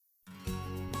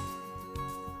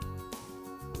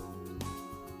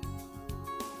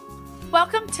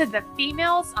Welcome to the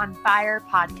Females on Fire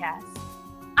podcast.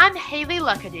 I'm Haley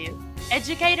Luckadoo,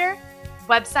 educator,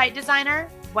 website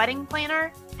designer, wedding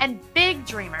planner, and big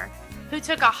dreamer who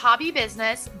took a hobby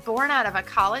business born out of a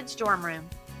college dorm room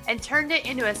and turned it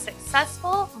into a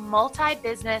successful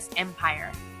multi-business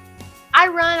empire. I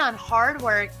run on hard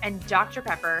work and Dr.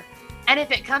 Pepper, and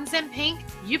if it comes in pink,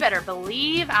 you better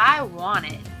believe I want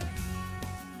it.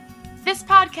 This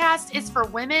podcast is for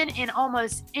women in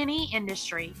almost any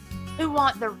industry who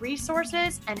want the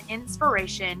resources and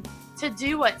inspiration to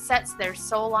do what sets their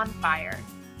soul on fire.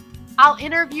 I'll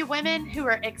interview women who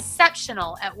are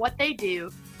exceptional at what they do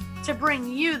to bring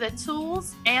you the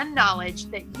tools and knowledge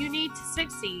that you need to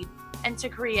succeed and to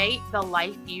create the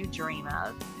life you dream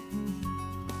of.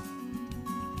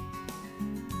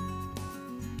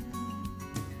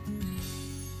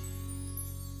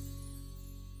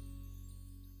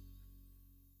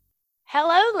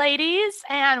 Hello, ladies,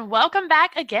 and welcome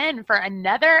back again for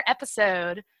another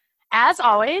episode. As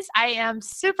always, I am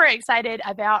super excited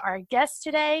about our guest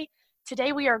today.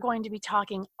 Today, we are going to be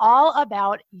talking all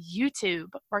about YouTube.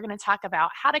 We're going to talk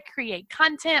about how to create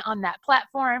content on that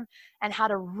platform and how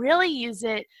to really use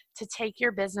it to take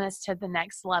your business to the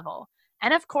next level.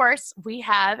 And of course, we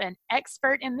have an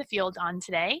expert in the field on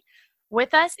today.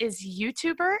 With us is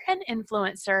YouTuber and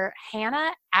influencer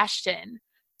Hannah Ashton.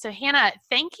 So Hannah,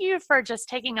 thank you for just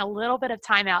taking a little bit of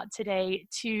time out today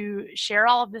to share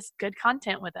all of this good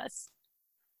content with us.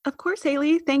 Of course,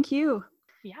 Haley. Thank you.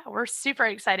 Yeah, we're super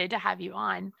excited to have you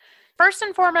on. First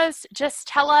and foremost, just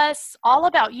tell us all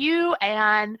about you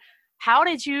and how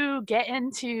did you get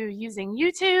into using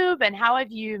YouTube and how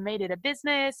have you made it a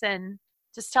business, and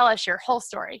just tell us your whole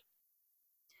story.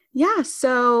 Yeah,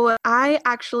 so I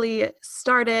actually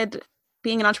started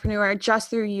being an entrepreneur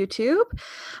just through YouTube.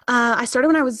 I started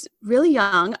when I was really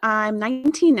young. I'm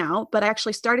 19 now, but I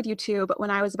actually started YouTube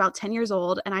when I was about 10 years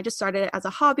old, and I just started it as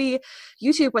a hobby.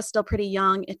 YouTube was still pretty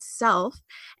young itself,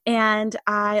 and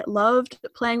I loved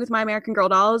playing with my American Girl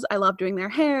dolls. I loved doing their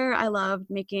hair. I loved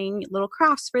making little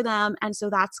crafts for them, and so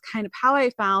that's kind of how I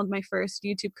found my first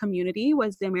YouTube community,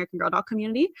 was the American Girl doll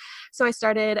community. So I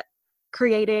started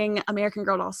creating American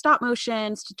Girl doll stop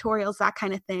motions, tutorials, that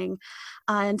kind of thing.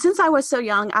 And since I was so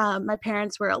young, my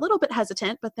parents were a little bit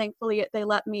hesitant, but thankfully they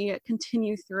let me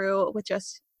continue through with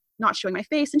just not showing my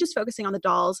face and just focusing on the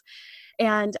dolls.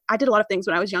 And I did a lot of things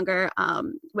when I was younger,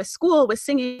 with school, with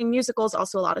singing, musicals,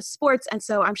 also a lot of sports. And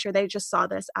so I'm sure they just saw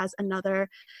this as another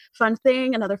fun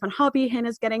thing, another fun hobby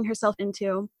Hannah's getting herself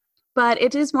into. But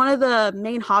it is one of the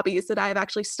main hobbies that I've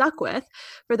actually stuck with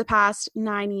for the past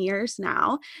 9 years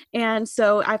now. And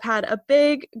so I've had a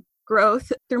big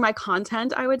growth through my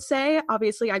content, I would say.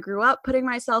 Obviously, I grew up putting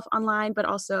myself online, but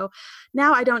also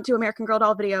now I don't do American Girl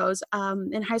doll videos.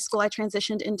 In high school, I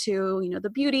transitioned into, the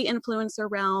beauty influencer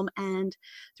realm, and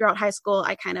throughout high school,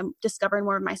 I kind of discovered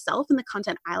more of myself and the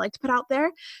content I like to put out there.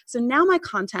 So now my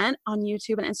content on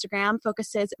YouTube and Instagram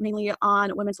focuses mainly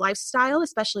on women's lifestyle,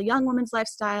 especially young women's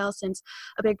lifestyle, since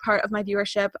a big part of my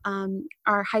viewership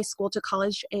are high school to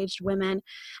college-aged women.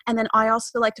 And then I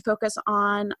also like to focus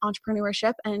on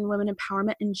entrepreneurship and women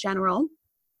empowerment in general.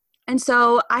 And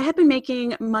so I had been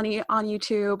making money on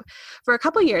YouTube for a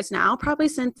couple years now, probably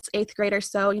since 8th grade or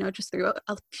so, just through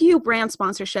a few brand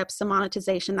sponsorships, some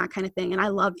monetization, that kind of thing. And I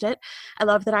loved it. I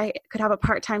loved that I could have a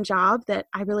part-time job that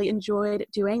I really enjoyed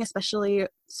doing, especially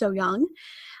so young.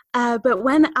 But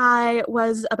when I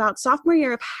was about sophomore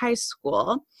year of high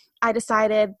school, I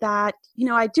decided that,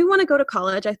 I do want to go to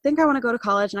college. I think I want to go to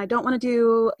college, and I don't want to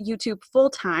do YouTube full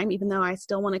time, even though I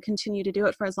still want to continue to do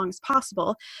it for as long as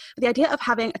possible. But the idea of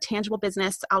having a tangible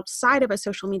business outside of a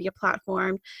social media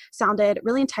platform sounded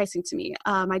really enticing to me.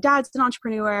 My dad's an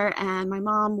entrepreneur, and my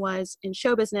mom was in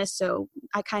show business, so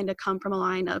I kind of come from a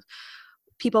line of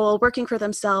people working for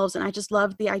themselves, and I just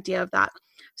loved the idea of that.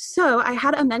 So I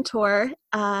had a mentor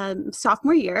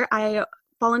sophomore year. I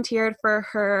volunteered for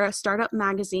her startup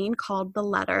magazine called The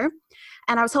Letter.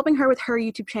 And I was helping her with her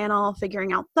YouTube channel,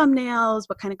 figuring out thumbnails,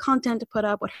 what kind of content to put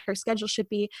up, what her schedule should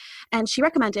be. And she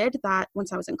recommended that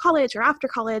once I was in college or after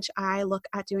college, I look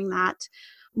at doing that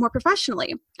more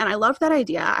professionally. And I loved that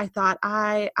idea. I thought,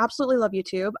 I absolutely love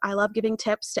YouTube. I love giving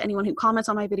tips to anyone who comments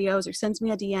on my videos or sends me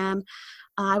a DM.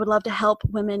 I would love to help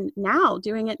women now,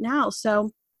 doing it now. So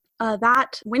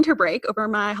that winter break, over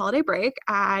my holiday break,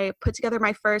 I put together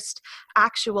my first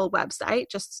actual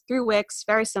website just through Wix,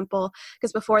 very simple,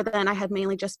 because before then I had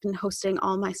mainly just been hosting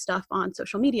all my stuff on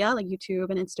social media like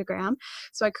YouTube and Instagram.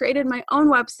 So I created my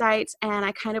own website, and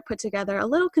I kind of put together a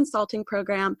little consulting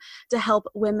program to help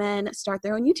women start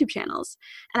their own YouTube channels.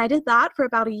 And I did that for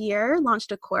about a year,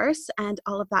 launched a course and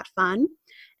all of that fun.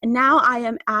 And now I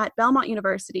am at Belmont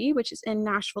University, which is in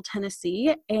Nashville,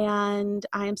 Tennessee, and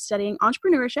I am studying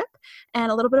entrepreneurship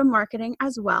and a little bit of marketing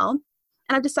as well.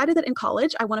 And I've decided that in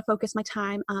college, I want to focus my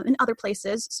time in other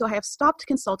places. So I have stopped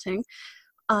consulting,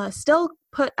 still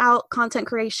put out content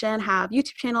creation, have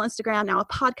YouTube channel, Instagram, now a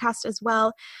podcast as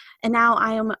well. And now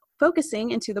I am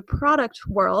focusing into the product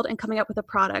world and coming up with a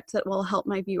product that will help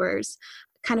my viewers,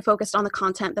 kind of focused on the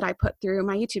content that I put through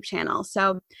my YouTube channel.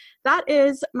 So that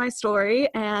is my story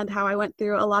and how I went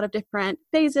through a lot of different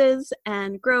phases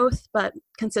and growth, but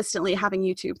consistently having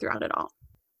YouTube throughout it all.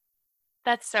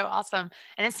 That's so awesome.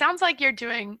 And it sounds like you're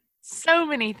doing so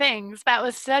many things. That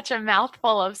was such a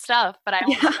mouthful of stuff, but I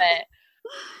love it.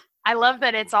 I love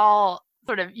that it's all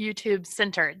sort of YouTube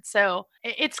centered. So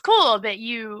it's cool that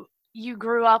you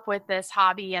grew up with this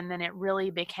hobby and then it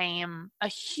really became a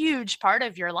huge part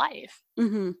of your life.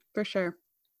 For sure.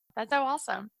 That's so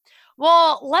awesome.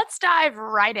 Well, let's dive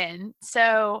right in.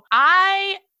 So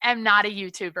I am not a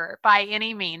YouTuber by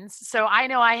any means. So I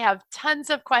know I have tons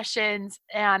of questions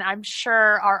and I'm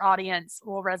sure our audience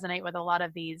will resonate with a lot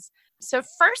of these. So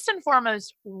first and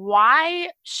foremost, why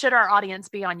should our audience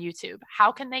be on YouTube?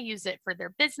 How can they use it for their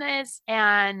business?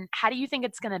 And how do you think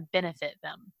it's going to benefit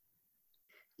them?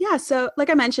 Yeah, so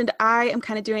like I mentioned, I am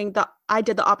kind of I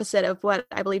did the opposite of what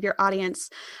I believe your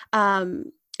audience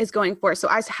is going for. So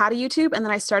I had a YouTube and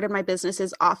then I started my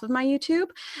businesses off of my YouTube.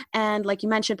 And like you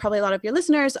mentioned, probably a lot of your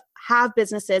listeners have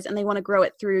businesses and they want to grow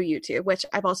it through YouTube, which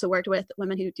I've also worked with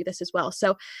women who do this as well.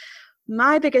 So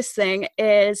my biggest thing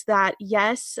is that,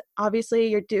 yes, obviously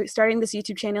you're starting this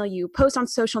YouTube channel, you post on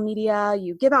social media,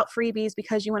 you give out freebies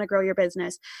because you want to grow your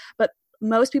business. But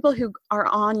most people who are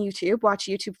on YouTube watch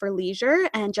YouTube for leisure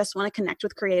and just want to connect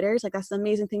with creators. Like that's the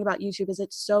amazing thing about YouTube is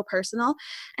it's so personal.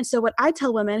 And so what I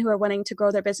tell women who are wanting to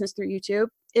grow their business through YouTube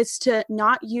is to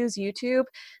not use YouTube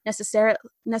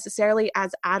necessarily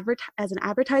as an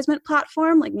advertisement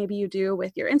platform, like maybe you do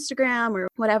with your Instagram or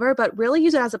whatever, but really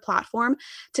use it as a platform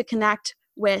to connect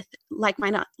with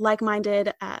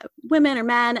like-minded women or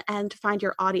men and to find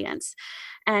your audience.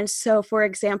 And so, for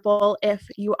example, if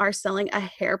you are selling a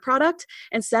hair product,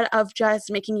 instead of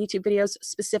just making YouTube videos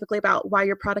specifically about why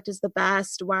your product is the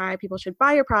best, why people should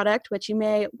buy your product, which you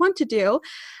may want to do,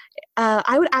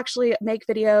 I would actually make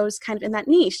videos kind of in that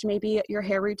niche, maybe your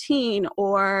hair routine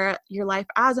or your life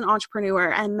as an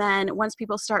entrepreneur. And then once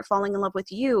people start falling in love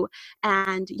with you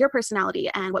and your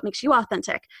personality and what makes you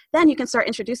authentic, then you can start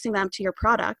introducing them to your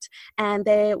product and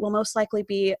they will most likely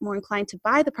be more inclined to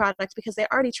buy the product because they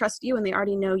already trust you and they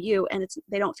already know you and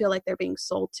they don't feel like they're being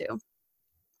sold to.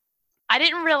 I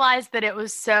didn't realize that it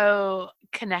was so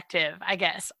connective, I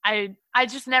guess. I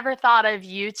just never thought of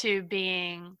YouTube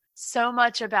being so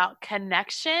much about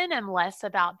connection and less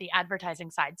about the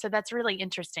advertising side. So that's really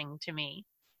interesting to me.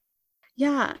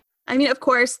 Yeah. I mean, of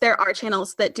course, there are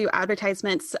channels that do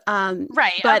advertisements.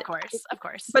 Right. But, of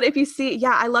course. But if you see,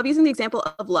 I love using the example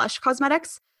of Lush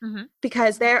Cosmetics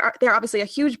because they're obviously a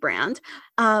huge brand,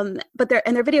 but their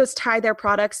videos tie their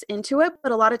products into it.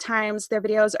 But a lot of times their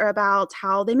videos are about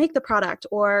how they make the product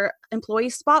or employee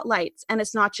spotlights, and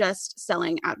it's not just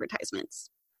selling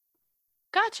advertisements.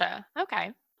 Gotcha.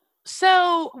 Okay.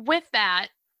 So with that,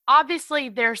 obviously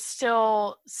there's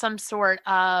still some sort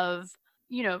of,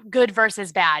 good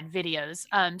versus bad videos.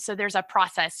 So there's a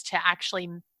process to actually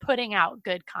putting out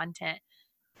good content.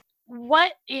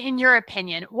 What, in your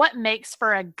opinion, what makes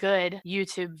for a good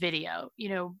YouTube video?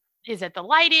 Is it the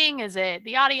lighting? Is it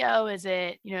the audio? Is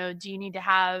it, do you need to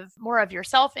have more of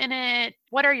yourself in it?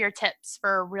 What are your tips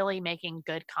for really making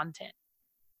good content?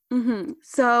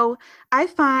 So I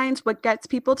find what gets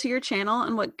people to your channel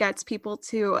and what gets people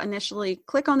to initially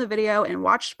click on the video and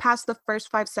watch past the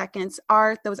first 5 seconds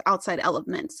are those outside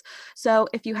elements. So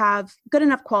if you have good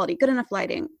enough quality, good enough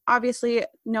lighting, obviously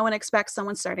no one expects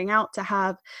someone starting out to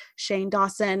have Shane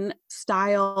Dawson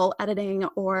style editing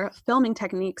or filming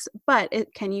techniques, but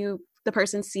can you the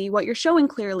person see what you're showing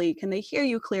clearly? Can they hear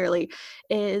you clearly?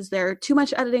 Is there too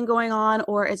much editing going on,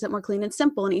 or is it more clean and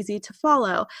simple and easy to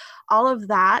follow? All of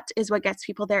that is what gets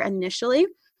people there initially.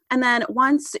 And then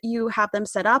once you have them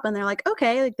set up and they're like,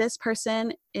 okay, like this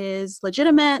person is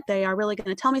legitimate, they are really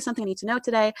going to tell me something I need to know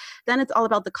today, then it's all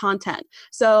about the content.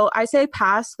 So I say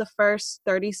past the first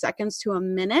 30 seconds to a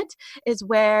minute is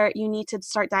where you need to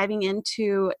start diving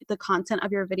into the content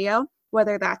of your video,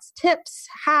 whether that's tips,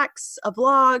 hacks, a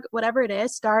vlog, whatever it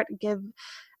is. Start giving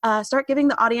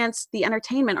the audience the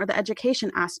entertainment or the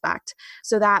education aspect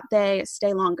so that they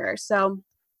stay longer. So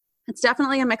it's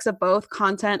definitely a mix of both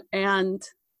content and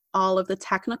all of the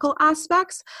technical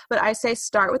aspects, but I say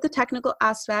start with the technical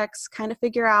aspects, kind of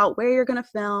figure out where you're going to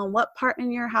film, what part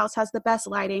in your house has the best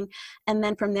lighting, and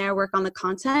then from there work on the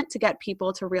content to get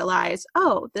people to realize,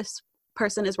 oh, this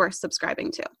person is worth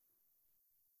subscribing to.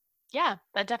 Yeah,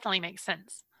 that definitely makes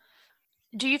sense.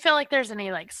 Do you feel like there's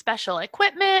any like special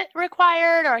equipment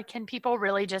required, or can people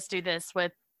really just do this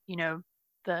with,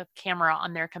 the camera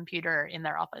on their computer in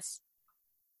their office?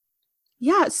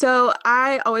 Yeah, so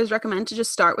I always recommend to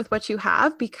just start with what you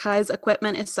have because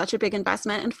equipment is such a big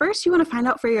investment. And first, you want to find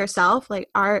out for yourself, like,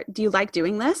 do you like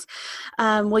doing this?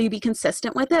 Will you be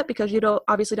consistent with it? Because you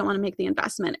obviously don't want to make the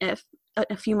investment if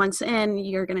a few months in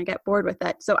you're going to get bored with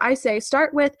it. So I say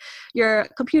start with your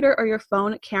computer or your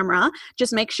phone camera.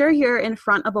 Just make sure you're in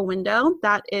front of a window.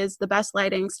 That is the best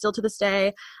lighting still to this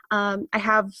day.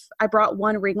 I brought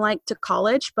one ring light to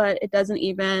college, but it doesn't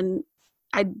even.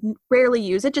 I rarely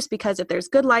use it just because if there's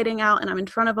good lighting out and I'm in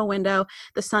front of a window,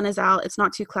 the sun is out, it's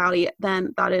not too cloudy,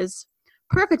 then that is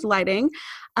perfect lighting.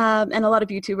 And a lot of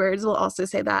YouTubers will also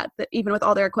say that even with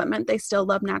all their equipment, they still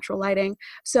love natural lighting.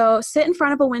 So sit in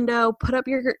front of a window, put up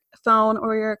your phone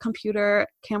or your computer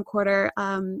camcorder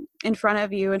in front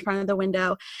of you, in front of the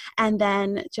window, and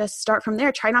then just start from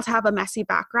there. Try not to have a messy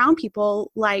background.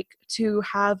 People like to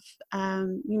have,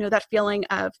 that feeling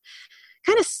of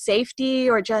kind of safety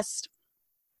or just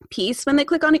peace when they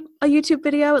click on a YouTube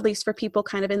video, at least for people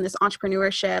kind of in this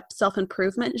entrepreneurship,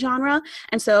 self-improvement genre.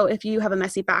 And so if you have a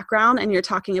messy background and you're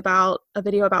talking about a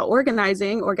video about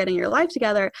organizing or getting your life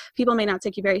together, people may not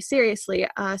take you very seriously.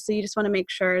 So you just want to make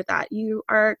sure that you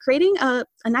are creating a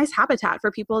nice habitat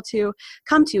for people to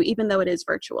come to, even though it is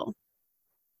virtual.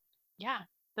 Yeah,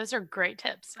 those are great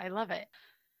tips. I love it.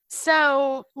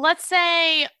 So let's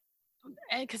say,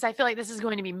 because I feel like this is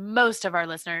going to be most of our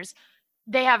listeners,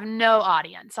 they have no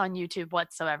audience on YouTube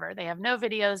whatsoever. They have no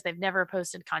videos. They've never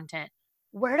posted content.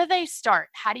 Where do they start?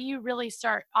 How do you really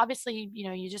start? Obviously,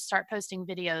 you just start posting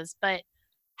videos, but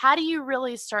how do you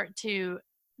really start to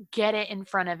get it in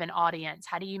front of an audience?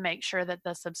 How do you make sure that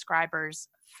the subscribers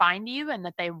find you and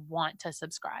that they want to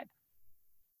subscribe?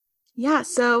 Yeah,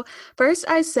 so first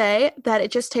I say that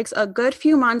it just takes a good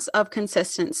few months of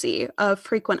consistency of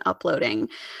frequent uploading.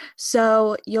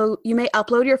 So you may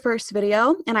upload your first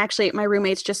video, and actually my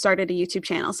roommates just started a YouTube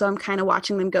channel, so I'm kind of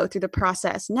watching them go through the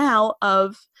process now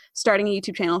of starting a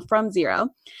YouTube channel from zero.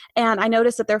 And I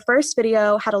noticed that their first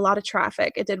video had a lot of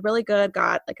traffic. It did really good,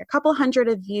 got like a couple hundred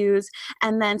of views.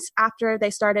 And then after they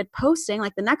started posting,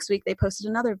 like the next week, they posted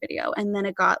another video and then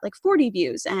it got like 40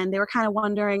 views. And they were kind of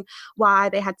wondering why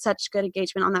they had such good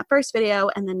engagement on that first video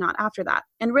and then not after that.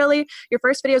 And really, your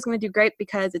first video is going to do great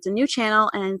because it's a new channel.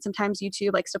 And sometimes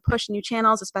YouTube likes to push new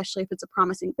channels, especially if it's a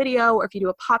promising video or if you do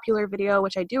a popular video,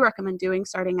 which I do recommend doing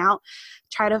starting out.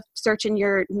 Try to search in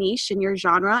your niche, in your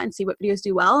genre, and see what videos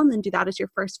do well, and then do that as your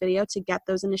first video to get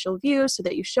those initial views so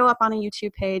that you show up on a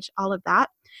YouTube page, all of that.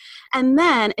 And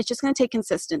then it's just going to take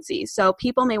consistency. So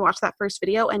people may watch that first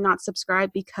video and not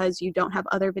subscribe because you don't have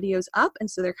other videos up,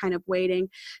 and so they're kind of waiting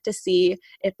to see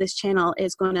if this channel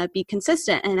is going to be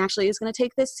consistent and actually is going to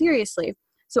take this seriously.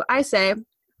 So I say,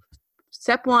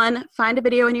 step one, find a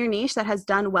video in your niche that has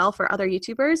done well for other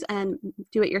YouTubers and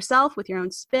do it yourself with your own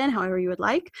spin, however you would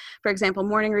like. For example,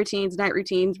 morning routines, night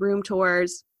routines, room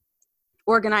tours,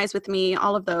 organize with me,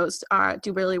 all of those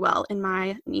do really well in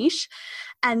my niche.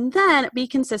 And then be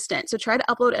consistent. So try to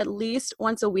upload at least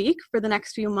once a week for the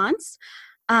next few months.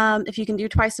 If you can do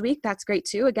twice a week, that's great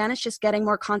too. Again, it's just getting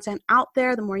more content out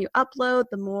there. The more you upload,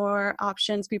 the more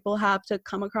options people have to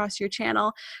come across your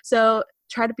channel. So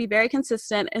try to be very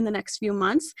consistent in the next few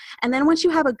months. And then once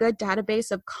you have a good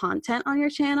database of content on your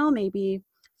channel, maybe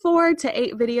 4 to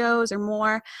 8 videos or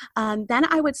more, then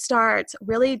I would start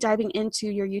really diving into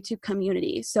your YouTube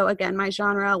community. So again, my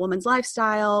genre, women's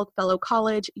lifestyle, fellow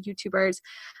college YouTubers,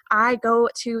 I go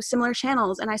to similar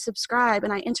channels and I subscribe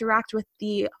and I interact with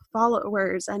the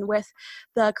followers and with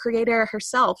the creator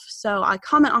herself. So I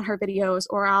comment on her videos,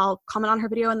 or I'll comment on her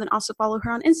video and then also follow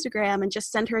her on Instagram and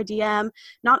just send her a DM,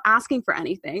 not asking for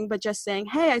anything, but just saying,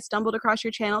 hey, I stumbled across your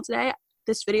channel today.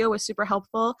 This video was super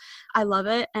helpful. I love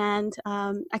it. And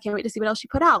I can't wait to see what else you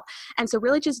put out. And so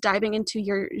really just diving into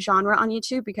your genre on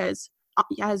YouTube, because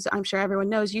as I'm sure everyone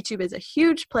knows, YouTube is a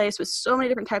huge place with so many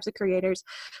different types of creators.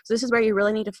 So this is where you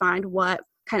really need to find what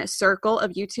kind of circle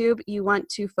of YouTube you want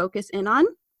to focus in on.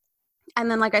 And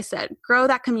then, like I said, grow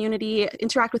that community,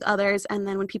 interact with others, and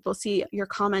then when people see your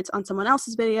comments on someone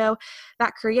else's video,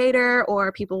 that creator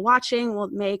or people watching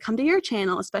may come to your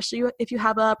channel, especially if you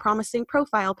have a promising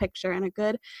profile picture and a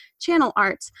good channel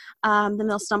art. Then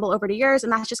they'll stumble over to yours,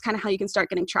 and that's just kind of how you can start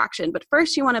getting traction. But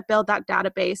first, you want to build that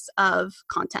database of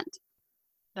content.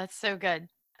 That's so good.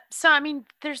 So, I mean,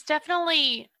 there's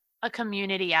definitely a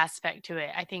community aspect to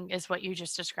it, I think is what you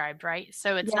just described, right?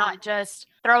 So it's Yeah. not just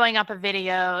throwing up a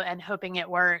video and hoping it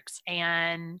works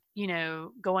and,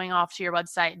 going off to your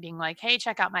website and being like, hey,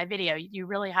 check out my video. You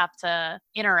really have to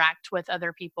interact with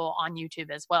other people on YouTube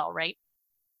as well, right?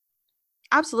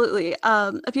 Absolutely.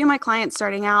 A few of my clients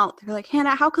starting out, they're like,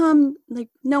 Hannah, how come like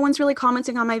no one's really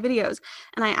commenting on my videos?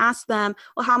 And I asked them,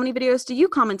 well, how many videos do you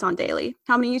comment on daily?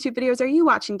 How many YouTube videos are you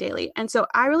watching daily? And so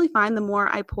I really find the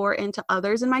more I pour into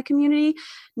others in my community,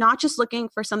 not just looking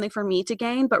for something for me to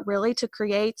gain, but really to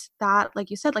create that, like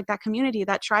you said, like that community,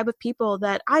 that tribe of people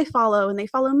that I follow and they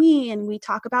follow me and we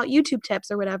talk about YouTube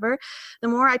tips or whatever. The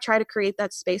more I try to create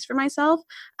that space for myself,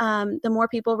 the more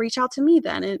people reach out to me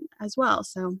then as well.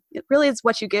 So it really is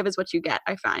what you give is what you get,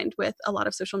 I find, with a lot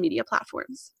of social media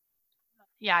platforms.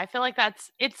 Yeah, I feel like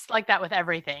it's like that with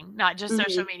everything, not just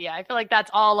social Mhm. media. I feel like that's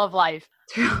all of life.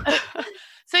 True.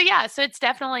 So yeah, so it's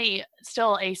definitely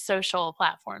still a social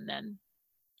platform then.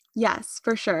 Yes,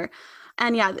 for sure.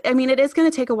 And yeah, I mean, it is going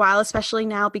to take a while, especially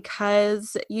now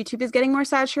because YouTube is getting more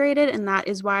saturated. And that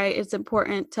is why it's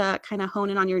important to kind of hone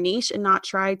in on your niche and not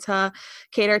try to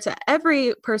cater to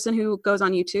every person who goes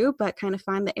on YouTube, but kind of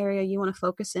find the area you want to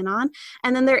focus in on.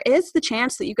 And then there is the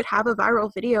chance that you could have a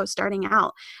viral video starting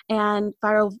out. And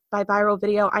by viral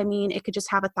video, I mean, it could just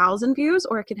have 1,000 views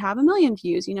or it could have 1,000,000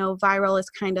 views. Viral is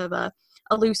kind of a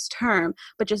loose term,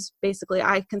 but just basically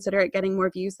I consider it getting more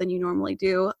views than you normally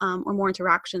do, or more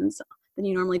interactions than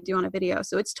you normally do on a video.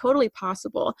 So it's totally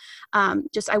possible.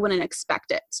 Just I wouldn't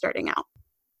expect it starting out.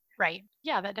 Right.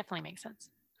 Yeah, that definitely makes sense.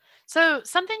 So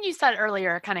something you said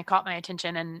earlier kind of caught my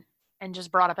attention and just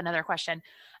brought up another question.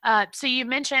 So you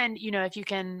mentioned, if you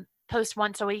can post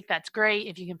once a week, that's great.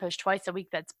 If you can post twice a week,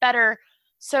 that's better.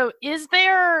 So is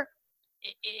there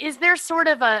sort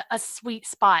of a sweet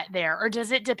spot there, or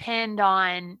does it depend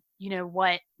on,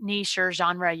 what niche or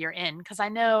genre you're in? Because I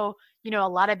know, a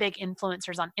lot of big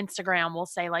influencers on Instagram will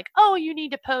say like, oh, you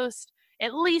need to post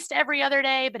at least every other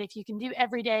day, but if you can do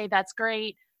every day, that's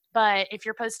great. But if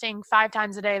you're posting 5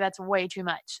 times a day, that's way too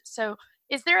much. So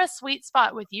is there a sweet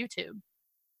spot with YouTube?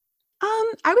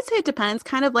 I would say it depends,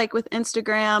 kind of like with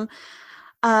Instagram.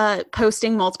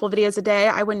 Posting multiple videos a day,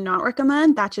 I would not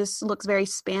recommend. That just looks very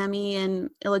spammy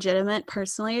and illegitimate,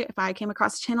 personally, if I came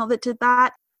across a channel that did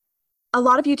that. A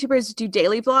lot of YouTubers do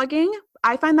daily vlogging.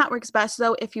 I find that works best,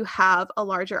 though, if you have a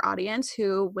larger audience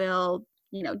who will,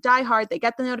 die hard. They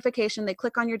get the notification, they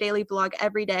click on your daily vlog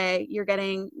every day. You're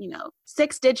getting,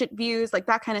 6-digit views, like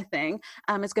that kind of thing.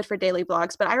 It's good for daily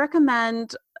vlogs. But I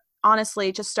recommend,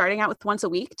 honestly, just starting out with once a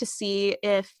week to see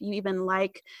if you even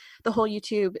like the whole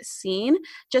YouTube scene,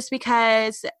 just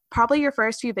because probably your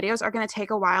first few videos are going to take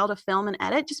a while to film and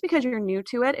edit just because you're new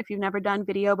to it. If you've never done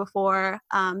video before,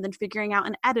 then figuring out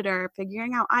an editor,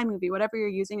 figuring out iMovie, whatever you're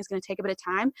using is going to take a bit of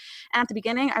time. And at the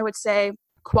beginning, I would say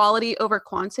quality over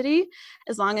quantity,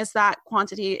 as long as that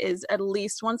quantity is at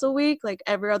least once a week, like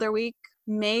every other week,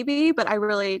 maybe. But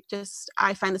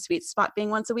I find the sweet spot being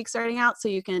once a week starting out, so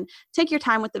you can take your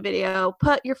time with the video,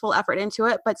 put your full effort into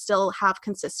it, but still have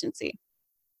consistency.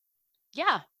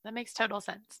 Yeah, that makes total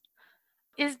sense.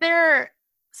 Is there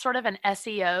sort of an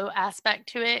SEO aspect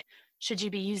to it? Should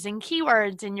you be using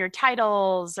keywords in your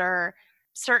titles or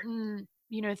certain,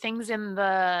 things in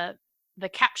the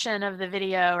caption of the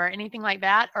video or anything like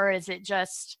that? Or is it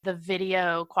just the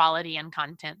video quality and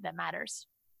content that matters?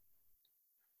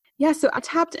 Yeah, so I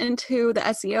tapped into the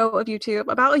SEO of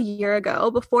YouTube about a year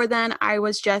ago. Before then, I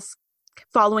was just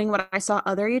following what I saw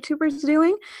other YouTubers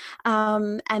doing.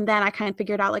 And then I kind of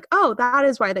figured out like, oh, that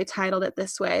is why they titled it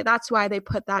this way. That's why they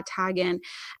put that tag in.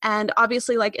 And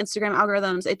obviously, like Instagram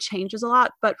algorithms, it changes a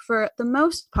lot. But for the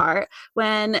most part,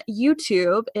 when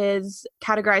YouTube is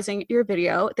categorizing your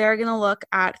video, they're going to look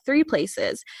at 3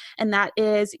 places. And that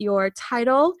is your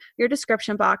title, your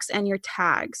description box, and your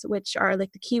tags, which are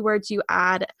like the keywords you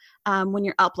add when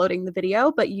you're uploading the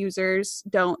video, but users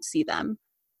don't see them.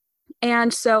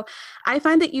 And so I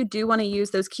find that you do want to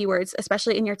use those keywords,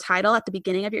 especially in your title at the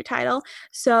beginning of your title.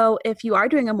 So if you are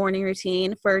doing a morning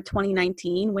routine for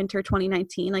 2019, winter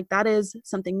 2019, like that is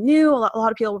something new. A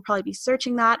lot of people will probably be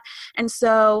searching that. And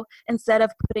so instead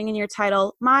of putting in your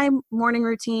title, my morning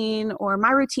routine or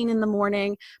my routine in the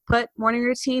morning, put morning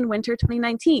routine winter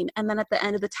 2019. And then at the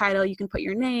end of the title, you can put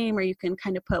your name or you can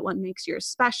kind of put what makes yours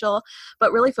special,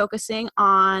 but really focusing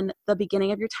on the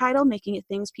beginning of your title, making it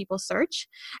things people search.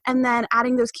 And then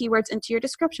adding those keywords into your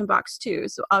description box too.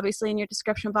 So obviously in your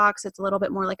description box, it's a little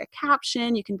bit more like a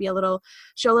caption. You can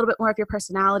show a little bit more of your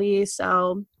personality.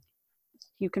 So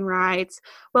You can write,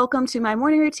 welcome to my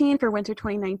morning routine for winter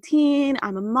 2019.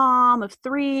 I'm a mom of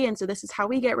 3, and so this is how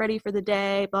we get ready for the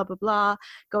day, blah, blah, blah,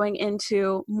 going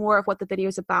into more of what the video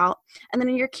is about. And then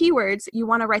in your keywords, you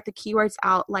want to write the keywords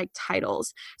out like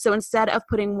titles. So instead of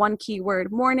putting one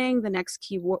keyword morning, the next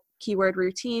keyword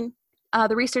routine,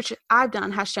 the research I've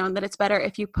done has shown that it's better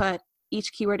if you put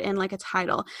each keyword in like a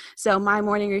title. So my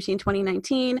morning routine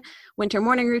 2019, winter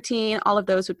morning routine, all of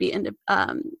those would be in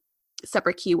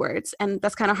separate keywords. And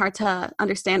that's kind of hard to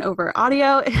understand over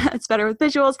audio. It's better with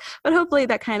visuals, but hopefully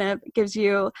that kind of gives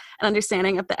you an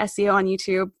understanding of the SEO on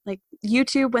YouTube. Like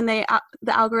YouTube, when the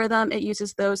algorithm, it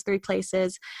uses those 3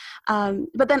 places.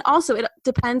 But then also it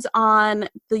depends on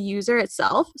the user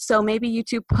itself. So maybe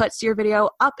YouTube puts your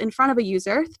video up in front of a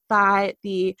user by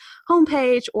the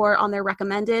homepage or on their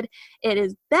recommended. It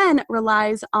is then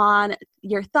relies on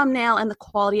your thumbnail and the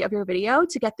quality of your video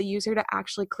to get the user to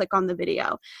actually click on the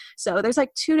video. So there's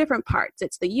like 2 different parts.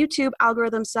 It's the YouTube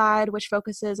algorithm side, which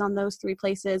focuses on those 3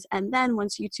 places. And then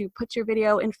once YouTube puts your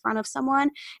video in front of someone,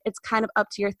 it's kind of up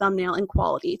to your thumbnail and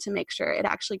quality to make sure it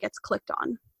actually gets clicked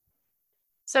on.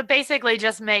 So basically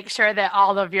just make sure that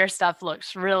all of your stuff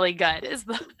looks really good is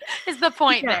the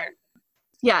point there.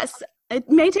 Yes. It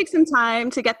may take some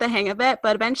time to get the hang of it,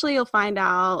 but eventually you'll find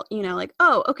out, like,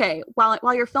 oh, okay,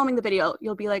 while you're filming the video,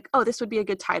 you'll be like, oh, this would be a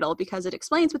good title because it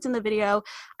explains what's in the video.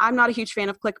 I'm not a huge fan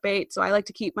of clickbait, so I like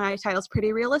to keep my titles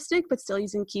pretty realistic, but still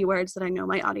using keywords that I know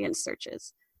my audience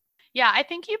searches. Yeah, I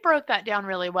think you broke that down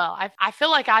really well. I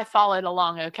feel like I followed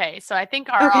along okay, so I think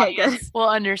our audience will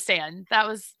understand. That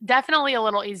was definitely a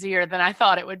little easier than I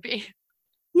thought it would be.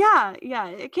 Yeah,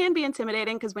 it can be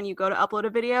intimidating because when you go to upload a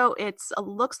video, it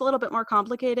looks a little bit more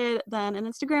complicated than an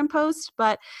Instagram post,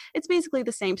 but it's basically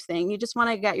the same thing. You just want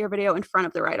to get your video in front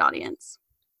of the right audience.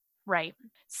 Right.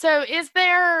 So is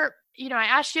there, I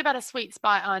asked you about a sweet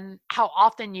spot on how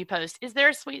often you post. Is there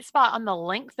a sweet spot on the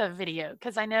length of video?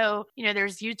 Because I know,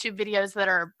 there's YouTube videos that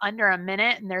are under a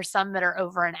minute and there's some that are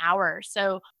over an hour.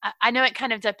 So I know it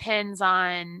kind of depends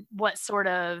on what sort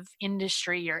of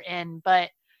industry you're in, but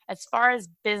as far as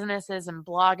businesses and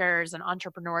bloggers and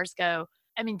entrepreneurs go,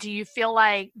 I mean, do you feel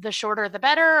like the shorter the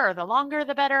better or the longer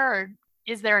the better? Or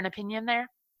is there an opinion there?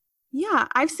 Yeah,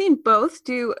 I've seen both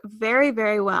do very,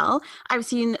 very well. I've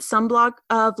seen some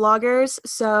vloggers.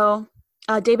 So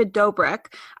David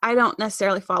Dobrik, I don't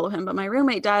necessarily follow him, but my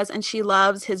roommate does, and she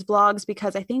loves his vlogs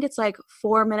because I think it's like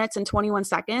 4 minutes and 21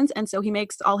 seconds. And so he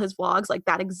makes all his vlogs like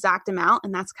that exact amount.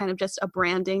 And that's kind of just a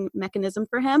branding mechanism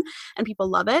for him. And people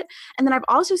love it. And then I've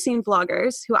also seen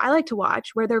vloggers who I like to watch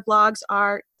where their vlogs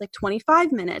are like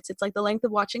 25 minutes. It's like the length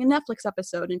of watching a Netflix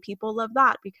episode. And people love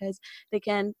that because they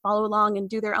can follow along and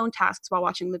do their own tasks while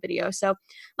watching the video. So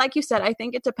like you said, I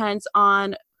think it depends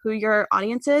on who your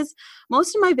audience is.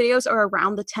 Most of my videos are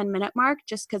around the 10-minute mark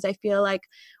just because I feel like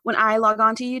when I log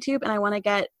on to YouTube and I want to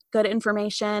get good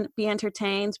information, be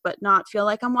entertained, but not feel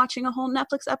like I'm watching a whole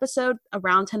Netflix episode,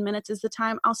 around 10 minutes is the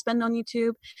time I'll spend on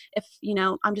YouTube if,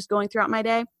 I'm just going throughout my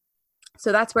day.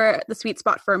 So that's where the sweet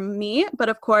spot for me. But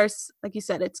of course, like you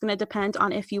said, it's going to depend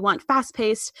on if you want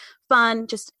fast-paced, fun,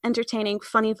 just entertaining,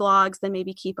 funny vlogs, then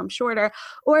maybe keep them shorter.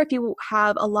 Or if you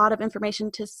have a lot of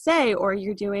information to say, or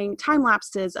you're doing time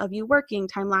lapses of you working,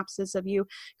 time lapses of you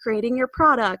creating your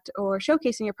product or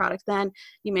showcasing your product, then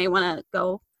you may want to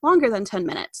go longer than 10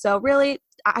 minutes. So really,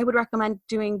 I would recommend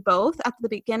doing both at the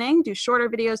beginning, do shorter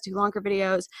videos, do longer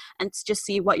videos, and just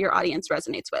see what your audience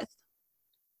resonates with.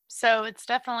 So it's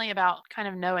definitely about kind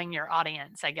of knowing your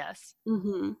audience, I guess.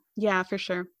 Mm-hmm. Yeah, for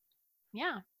sure.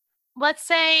 Yeah. Let's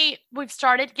say we've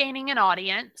started gaining an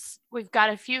audience. We've got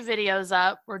a few videos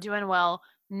up. We're doing well.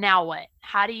 Now what?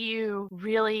 How do you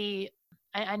really,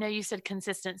 I know you said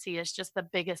consistency is just the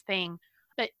biggest thing,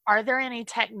 but are there any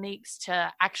techniques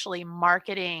to actually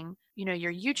marketing,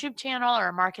 your YouTube channel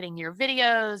or marketing your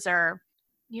videos or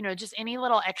just any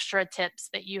little extra tips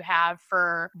that you have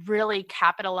for really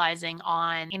capitalizing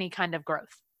on any kind of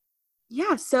growth?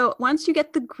 Yeah, so once you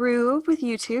get the groove with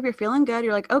YouTube, you're feeling good.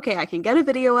 You're like, okay, I can get a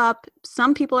video up.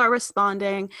 Some people are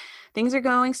responding. Things are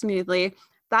going smoothly.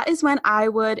 That is when I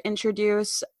would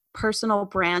introduce personal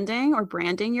branding or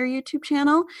branding your YouTube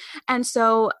channel. And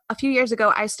so a few years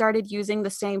ago, I started using the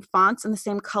same fonts and the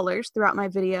same colors throughout my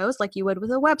videos like you would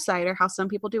with a website or how some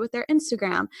people do with their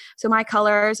Instagram. So my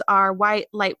colors are white,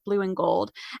 light blue, and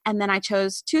gold. And then I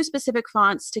chose 2 specific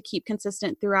fonts to keep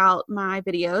consistent throughout my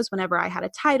videos whenever I had a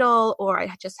title or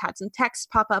I just had some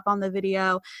text pop up on the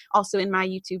video, also in my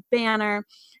YouTube banner.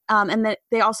 And that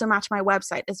they also match my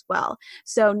website as well.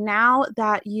 So now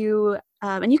that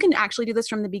and you can actually do this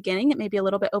from the beginning. It may be a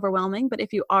little bit overwhelming, but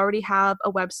if you already have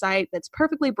a website that's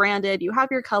perfectly branded, you have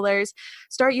your colors,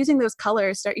 start using those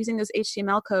colors, start using those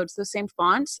HTML codes, those same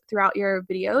fonts throughout your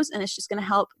videos, and it's just going to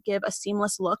help give a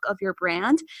seamless look of your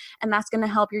brand. And that's going to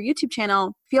help your YouTube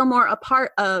channel feel more a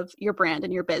part of your brand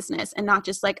and your business and not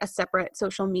just like a separate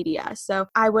social media. So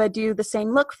I would do the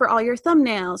same look for all your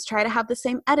thumbnails, try to have the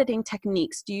same editing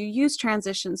techniques. Do you use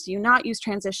transitions? Do you not use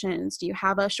transitions? Do you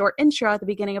have a short intro at the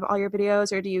beginning of all your videos?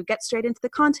 Or do you get straight into the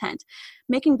content?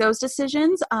 Making those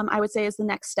decisions, I would say, is the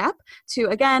next step to,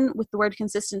 again, with the word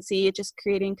consistency, just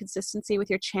creating consistency with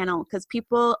your channel, because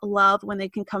people love when they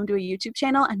can come to a YouTube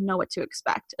channel and know what to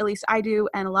expect. At least I do,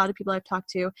 and a lot of people I've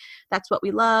talked to, that's what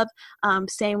we love.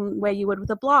 Same way you would with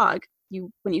a blog.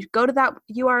 When you go to that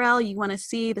URL, you want to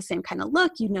see the same kind of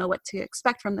look, you know what to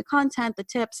expect from the content, the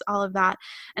tips, all of that.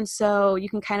 And so you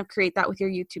can kind of create that with your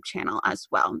YouTube channel as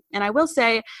well. And I will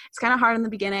say it's kind of hard in the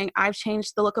beginning. I've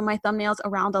changed the look of my thumbnails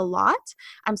around a lot.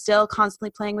 I'm still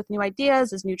constantly playing with new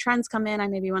ideas as new trends come in. I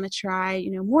maybe want to try,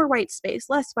 more white space,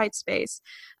 less white space,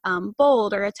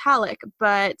 bold or italic.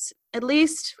 But at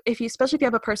least especially if you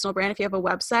have a personal brand, if you have a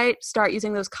website, start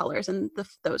using those colors and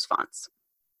those fonts.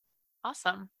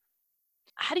 Awesome.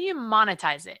 How do you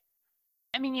monetize it?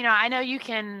 I mean, I know you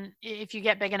can, if you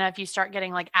get big enough, you start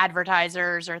getting like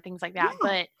advertisers or things like that.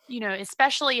 Yeah. But,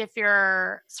 especially if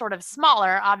you're sort of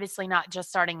smaller, obviously not just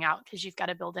starting out because you've got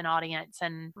to build an audience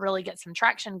and really get some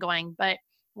traction going. But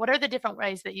what are the different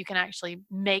ways that you can actually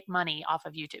make money off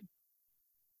of YouTube?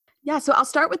 Yeah, so I'll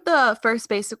start with the first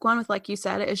basic one with, like you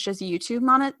said, it's just YouTube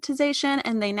monetization,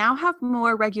 and they now have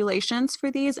more regulations for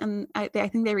these, and I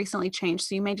think they recently changed.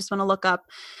 So you may just want to look up,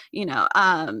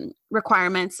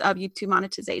 requirements of YouTube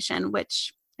monetization,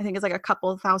 which I think is like a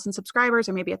couple thousand subscribers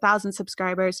or maybe 1,000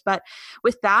 subscribers. But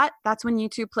with that, that's when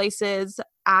YouTube places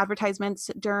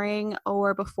advertisements during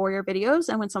or before your videos.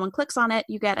 And when someone clicks on it,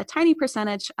 you get a tiny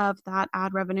percentage of that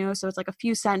ad revenue. So it's like a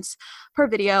few cents per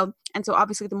video. And so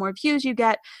obviously the more views you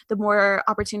get, the more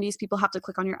opportunities people have to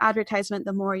click on your advertisement,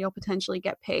 the more you'll potentially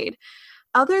get paid.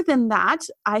 Other than that,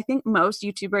 I think most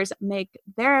YouTubers make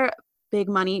their big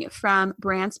money from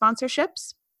brand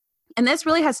sponsorships. And this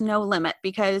really has no limit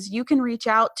because you can reach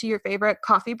out to your favorite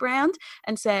coffee brand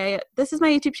and say, this is my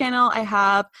YouTube channel. I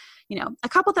have, a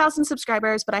couple thousand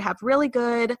subscribers, but I have really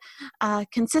good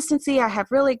consistency. I have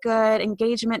really good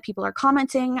engagement. People are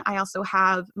commenting. I also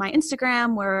have my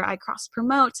Instagram where I cross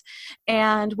promote.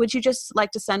 And would you just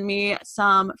like to send me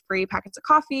some free packets of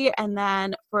coffee and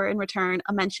then in return,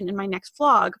 a mention in my next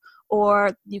vlog?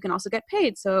 Or you can also get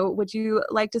paid. So would you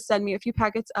like to send me a few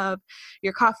packets of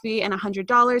your coffee and $100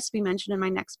 to be mentioned in my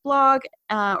next blog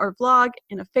or vlog,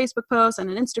 in a Facebook post and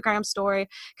an Instagram story?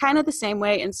 Kind of the same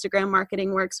way Instagram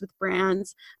marketing works with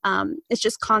brands. It's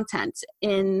just content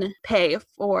in pay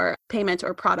for payment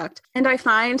or product. And I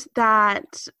find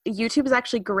that YouTube is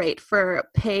actually great for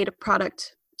paid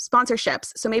product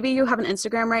sponsorships. So maybe you have an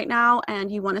Instagram right now and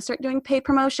you want to start doing paid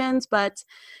promotions, but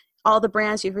all the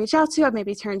brands you've reached out to have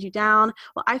maybe turned you down.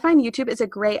 Well, I find YouTube is a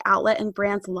great outlet and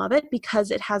brands love it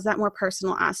because it has that more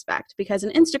personal aspect. Because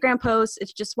an Instagram post,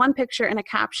 it's just one picture and a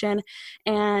caption.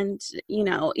 And,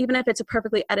 even if it's a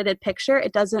perfectly edited picture,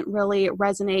 it doesn't really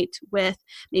resonate with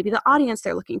maybe the audience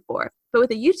they're looking for. But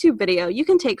with a YouTube video, you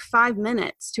can take 5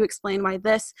 minutes to explain why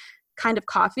this kind of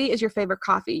coffee is your favorite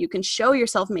coffee. You can show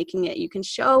yourself making it. You can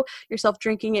show yourself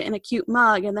drinking it in a cute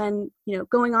mug and then,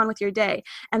 going on with your day.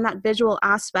 And that visual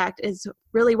aspect is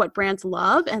really what brands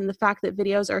love. And the fact that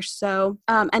videos are so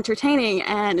entertaining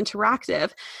and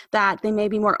interactive that they may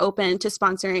be more open to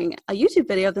sponsoring a YouTube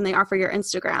video than they are for your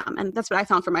Instagram. And that's what I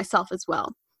found for myself as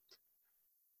well.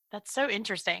 That's so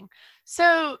interesting.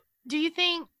 So do you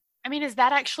think, is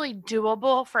that actually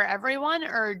doable for everyone,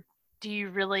 or do you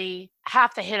really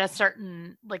have to hit a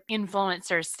certain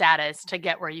influencer status to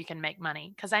get where you can make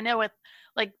money? Because I know with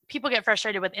people get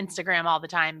frustrated with Instagram all the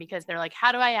time because they're like,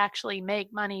 how do I actually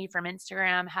make money from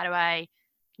Instagram? How do I,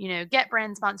 get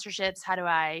brand sponsorships? How do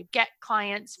I get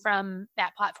clients from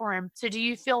that platform? So do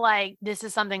you feel like this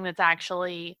is something that's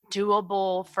actually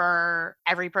doable for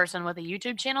every person with a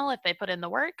YouTube channel if they put in the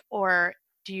work, or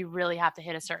do you really have to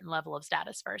hit a certain level of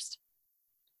status first?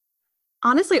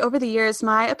 Honestly, over the years,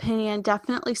 my opinion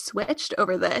definitely switched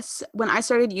over this. When I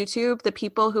started YouTube, the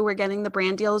people who were getting the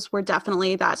brand deals were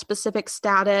definitely that specific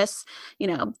status,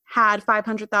 had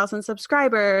 500,000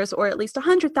 subscribers or at least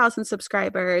 100,000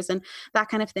 subscribers and that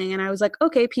kind of thing. And I was like,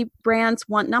 okay, brands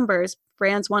want numbers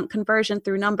brands want conversion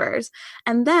through numbers.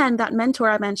 And then that mentor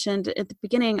I mentioned at the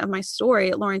beginning of my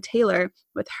story, Lauren Taylor,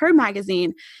 with her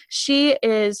magazine, she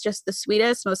is just the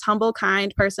sweetest, most humble,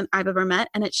 kind person I've ever met.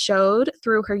 And it showed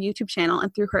through her YouTube channel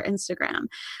and through her Instagram.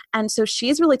 And so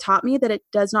she's really taught me that it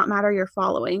does not matter your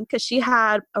following, because she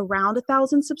had around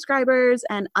 1,000 subscribers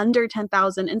and under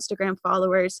 10,000 Instagram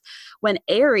followers when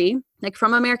Aerie, like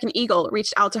from American Eagle,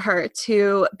 reached out to her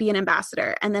to be an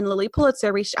ambassador. And then Lily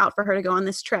Pulitzer reached out for her to go on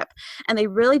this trip. And they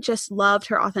really just loved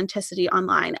her authenticity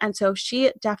online. And so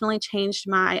she definitely changed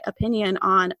my opinion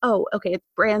on, oh, okay,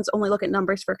 brands only look at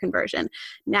numbers for conversion.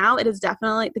 Now it is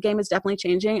definitely, the game is definitely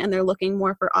changing, and they're looking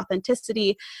more for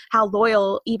authenticity, how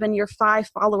loyal even your 5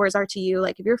 followers are to you.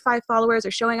 Like if your 5 followers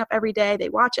are showing up every day, they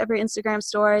watch every Instagram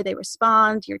story, they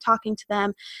respond, you're talking to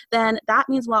them, then that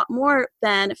means a lot more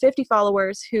than 50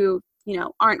 followers who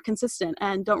aren't consistent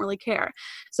and don't really care.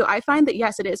 So I find that,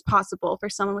 yes, it is possible for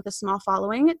someone with a small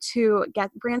following to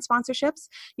get brand sponsorships.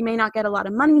 You may not get a lot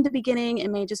of money in the beginning. It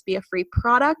may just be a free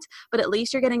product, but at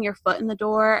least you're getting your foot in the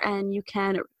door, and you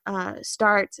can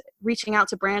start reaching out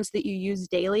to brands that you use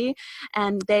daily,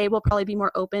 and they will probably be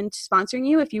more open to sponsoring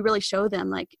you if you really show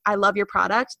them, like, I love your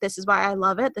product. This is why I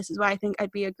love it. This is why I think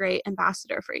I'd be a great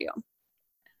ambassador for you.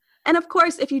 And of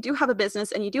course, if you do have a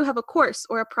business and you do have a course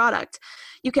or a product,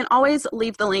 you can always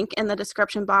leave the link in the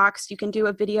description box. You can do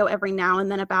a video every now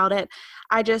and then about it.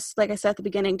 I just, like I said at the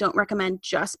beginning, don't recommend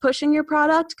just pushing your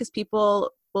product, because people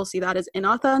will see that as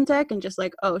inauthentic and just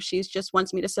like, oh, she's just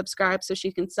wants me to subscribe so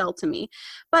she can sell to me.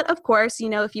 But of course,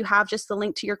 if you have just the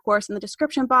link to your course in the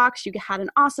description box, you had an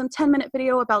awesome 10-minute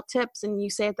video about tips, and you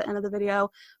say at the end of the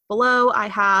video, below, I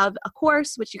have a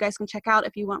course, which you guys can check out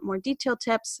if you want more detailed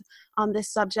tips on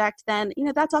this subject, then,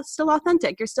 that's still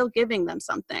authentic. You're still giving them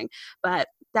something. But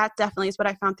that definitely is what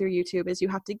I found through YouTube, is you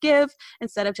have to give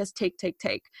instead of just take.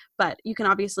 But you can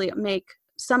obviously make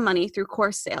some money through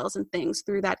course sales and things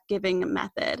through that giving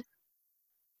method.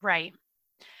 Right.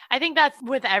 I think that's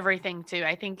with everything too.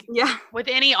 I think yeah, with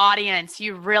any audience,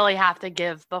 you really have to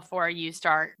give before you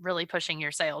start really pushing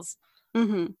your sales.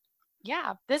 Mm-hmm.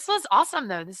 Yeah, this was awesome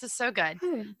though. This is so good.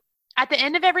 Good. At the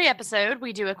end of every episode,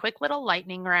 we do a quick little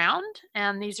lightning round,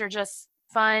 and these are just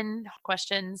fun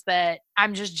questions that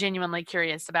I'm just genuinely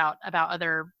curious about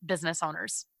other business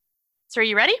owners. So are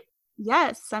you ready?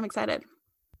 Yes, I'm excited.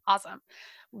 Awesome.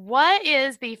 What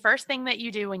is the first thing that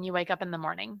you do when you wake up in the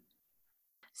morning?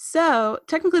 So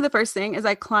technically the first thing is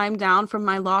I climb down from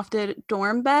my lofted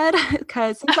dorm bed,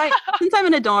 because since I'm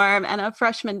in a dorm, and a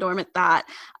freshman dorm at that,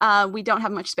 we don't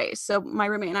have much space. So my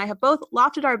roommate and I have both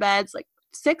lofted our beds like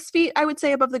 6 feet, I would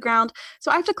say, above the ground.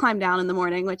 So I have to climb down in the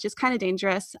morning, which is kind of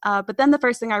dangerous. But then the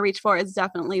first thing I reach for is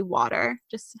definitely water.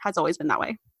 Just has always been that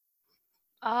way.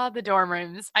 The dorm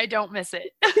rooms. I don't miss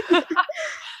it.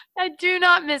 I do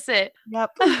not miss it.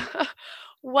 Yep.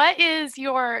 What is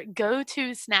your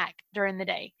go-to snack during the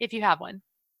day, if you have one?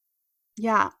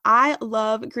 Yeah, I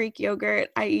love Greek yogurt.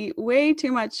 I eat way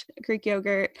too much Greek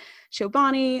yogurt.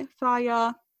 Chobani,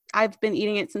 Faya. I've been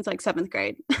eating it since like 7th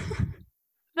grade.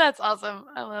 That's awesome.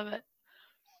 I love it.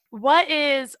 What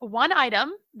is one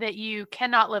item that you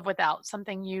cannot live without,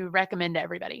 something you recommend to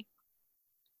everybody?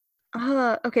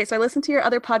 Okay, so I listened to your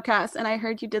other podcast, and I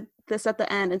heard you did this at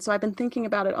the end, and so I've been thinking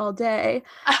about it all day.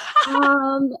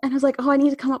 And I was like, oh, I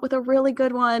need to come up with a really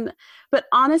good one. But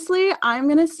honestly, I'm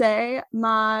going to say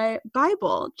my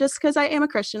Bible, just because I am a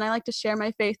Christian. I like to share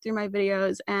my faith through my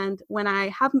videos. And when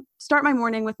I start my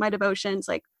morning with my devotions,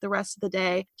 like the rest of the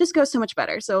day just goes so much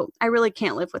better. So I really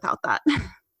can't live without that. Oh,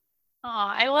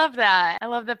 I love that. I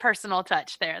love the personal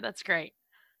touch there. That's great.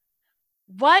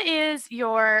 What is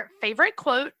your favorite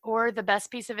quote or the best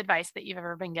piece of advice that you've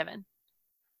ever been given?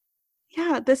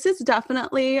 Yeah, this is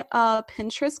definitely a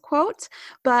Pinterest quote,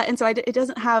 and so it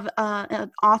doesn't have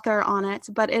an author on it,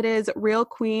 but it is "Real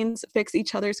queens fix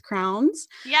each other's crowns."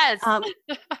 Yes.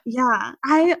 Yeah,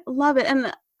 I love it.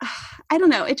 And I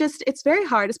don't know, it's very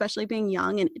hard, especially being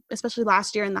young, and especially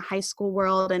last year in the high school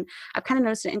world. And I've kind of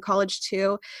noticed it in college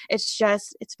too. It's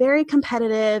very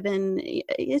competitive, and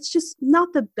it's just not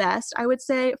the best, I would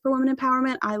say, for women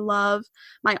empowerment. I love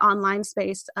my online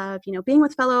space of, being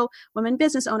with fellow women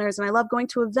business owners. And I love going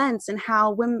to events and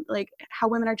how women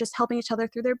are just helping each other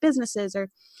through their businesses, or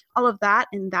all of that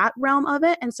in that realm of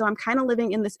it. And so I'm kind of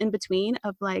living in this in between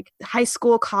of like high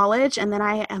school, college, and then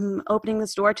I am opening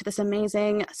this door to this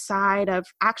amazing side of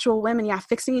actual women,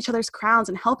 fixing each other's crowns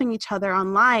and helping each other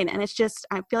online. And it's just,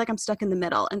 I feel like I'm stuck in the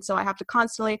middle. And so I have to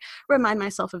constantly remind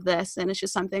myself of this. And it's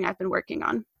just something I've been working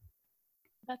on.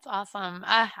 That's awesome.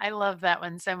 I love that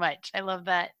one so much. I love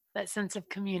that sense of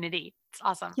community. It's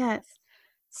awesome. Yes.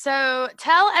 So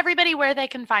tell everybody where they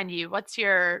can find you. What's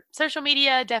your social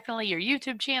media? Definitely your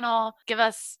YouTube channel. Give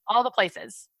us all the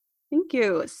places. Thank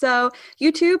you. So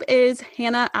YouTube is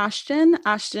Hannah Ashton.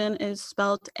 Ashton is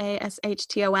spelled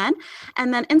Ashton.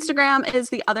 And then Instagram is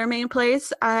the other main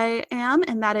place I am,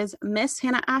 and that is Miss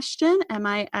Hannah Ashton,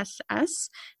 MISS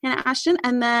Hannah Ashton.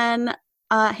 And then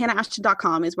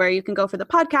HannahAshton.com is where you can go for the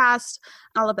podcast,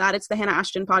 all of that. It's the Hannah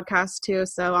Ashton podcast too.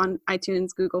 So on iTunes,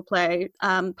 Google Play,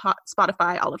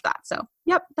 Spotify, all of that. So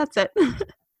yep, that's it.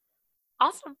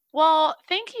 Awesome. Well,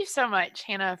 thank you so much,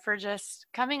 Hannah, for just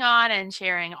coming on and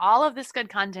sharing all of this good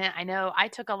content. I know I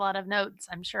took a lot of notes.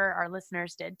 I'm sure our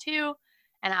listeners did too.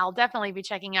 And I'll definitely be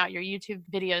checking out your YouTube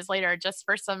videos later just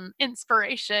for some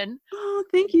inspiration. Oh,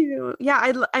 thank you.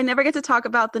 Yeah, I never get to talk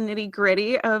about the nitty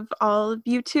gritty of all of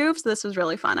YouTube. So this was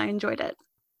really fun. I enjoyed it.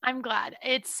 I'm glad.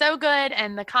 It's so good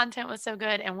and the content was so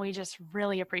good. And we just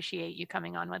really appreciate you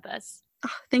coming on with us.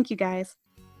 Oh, thank you, guys.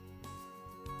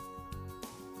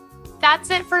 That's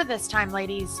it for this time,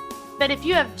 ladies. But if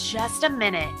you have just a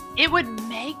minute, it would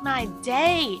make my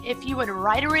day if you would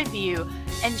write a review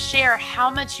and share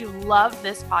how much you love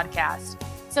this podcast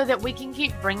so that we can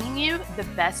keep bringing you the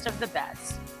best of the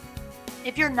best.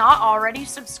 If you're not already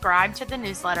subscribed to the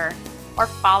newsletter or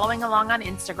following along on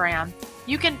Instagram,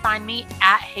 you can find me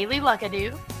at Haley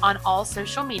Luckadoo on all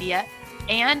social media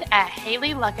and at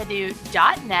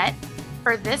haleyluckadoo.net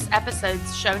for this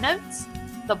episode's show notes,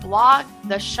 the blog,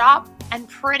 the shop, and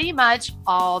pretty much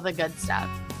all the good stuff.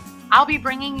 I'll be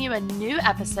bringing you a new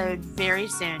episode very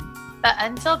soon. But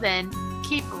until then,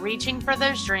 keep reaching for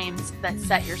those dreams that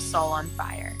set your soul on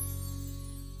fire.